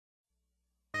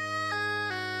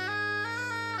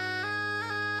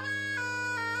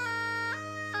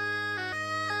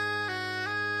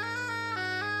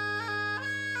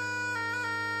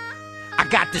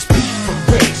got this beat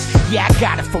from Riggs. Yeah, I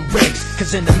got it from Riggs.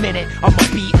 Cause in a minute, I'ma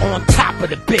be on top of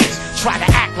the biz. Try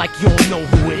to act like you don't know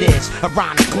who it is.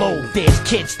 Around the globe, there's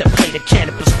kids that play the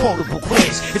cannabis portable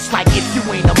quiz. It's like if you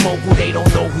ain't a mogul, they don't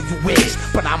know who you is.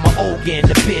 But I'm an ogre in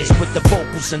the biz with the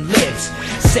vocals and lives.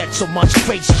 Said so much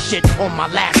crazy shit on my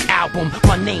last album.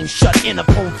 My name shut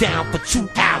Interpol down for 2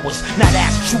 hours. Now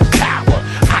that's true power.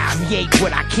 I create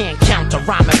what I can't counter.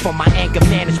 Rhyming for my anger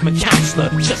management counselor.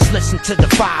 Just listen to the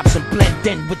vibes and blend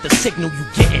in with the signal you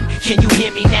getting. Can you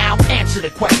hear me now? Answer the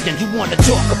question. You wanna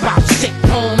talk about sick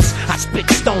poems? I spit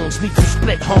stones, leave you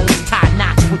split homes, tie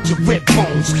knots with your rib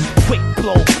bones. Quick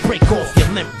blows break off your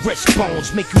limp wrist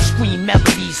bones, make you scream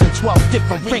melodies in 12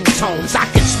 different ringtones. I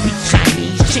can speak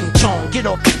Chinese, ching chong, get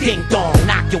off the ding dong,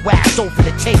 knock your ass over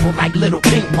the table like little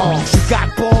ping pongs. You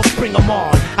got balls, bring them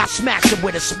on. I smash it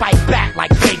with a spike back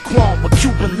like Raekwon with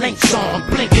Cuban links on.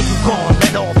 Blink and you gone,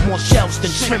 let off more shells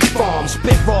than shrimp farms.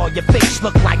 Spit raw, your face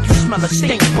look like you smell a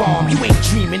stink bomb. You ain't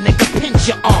dreaming, nigga, pinch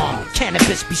your arm.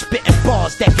 Cannabis be spitting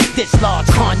bars that get this large,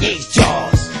 Kanye's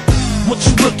jaws. What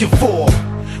you looking for?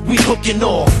 We hooking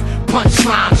off.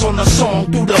 Punchlines on the song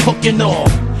through the hooking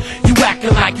off. You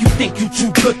acting like you think you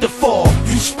too good to fall.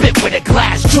 You spit with a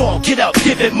glass jaw, get up,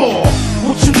 give it more.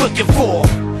 What you looking for?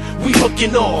 We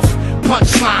hooking off.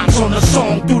 Punchlines on the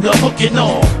song through the hooking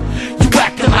off. You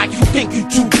acting like you think you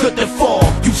too good to fall.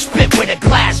 You spit with a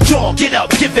glass jaw, get up,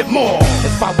 give it more.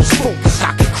 If I was focused,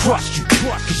 I could crush you.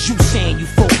 Cause you saying you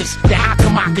focused, then how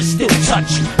come I can still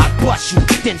touch you? I bust you,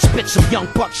 then spit some young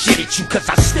buck shit at you. Cause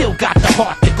I still got the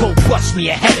heart to go bust me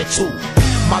a head or two.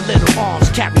 My little arms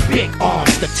carry big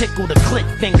arms to tickle the click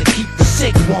finger, keep the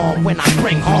cig warm when I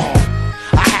bring home.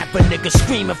 I have a nigga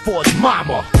screaming for his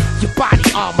mama. Your body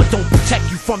armor don't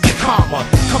protect you from your karma.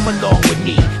 Come along with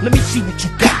me, let me see what you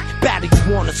got. Battle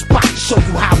you on the spot, show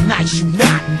you how nice you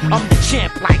not. I'm the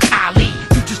champ like Ali,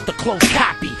 you just a close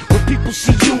copy. When people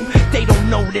see you, they don't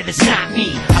know that it's not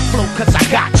me. I flow cause I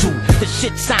got to. The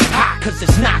shit sound hot cause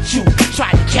it's not you.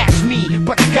 Try to catch me,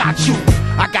 but I got you.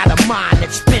 I got a mind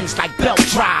that spins like belt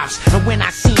drives. And when I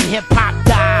seen hip-hop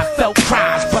die, I felt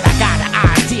cries. But I got an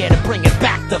idea to bring it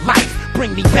back to life.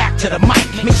 Bring me back to the mic,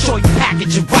 make sure you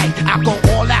package it right. I go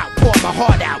all out, pour my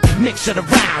heart out, mix it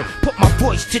around. Put my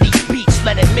voice to these beats,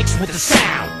 let it mix with the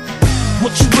sound.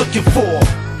 What you looking for?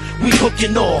 We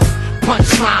hooking off.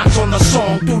 Punchlines on the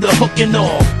song through the hooking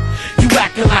off. You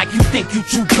acting like you think you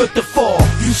too good to fall.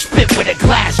 You spit with a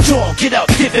glass jaw, get up,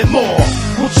 give it more.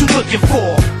 What you looking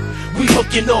for? We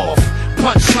hooking off.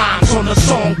 Punchlines on the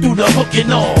song through the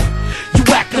hooking off. You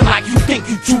acting like you think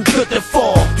you too good to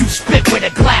fall. You spit with a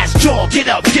glass jaw, get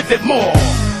up, give it more.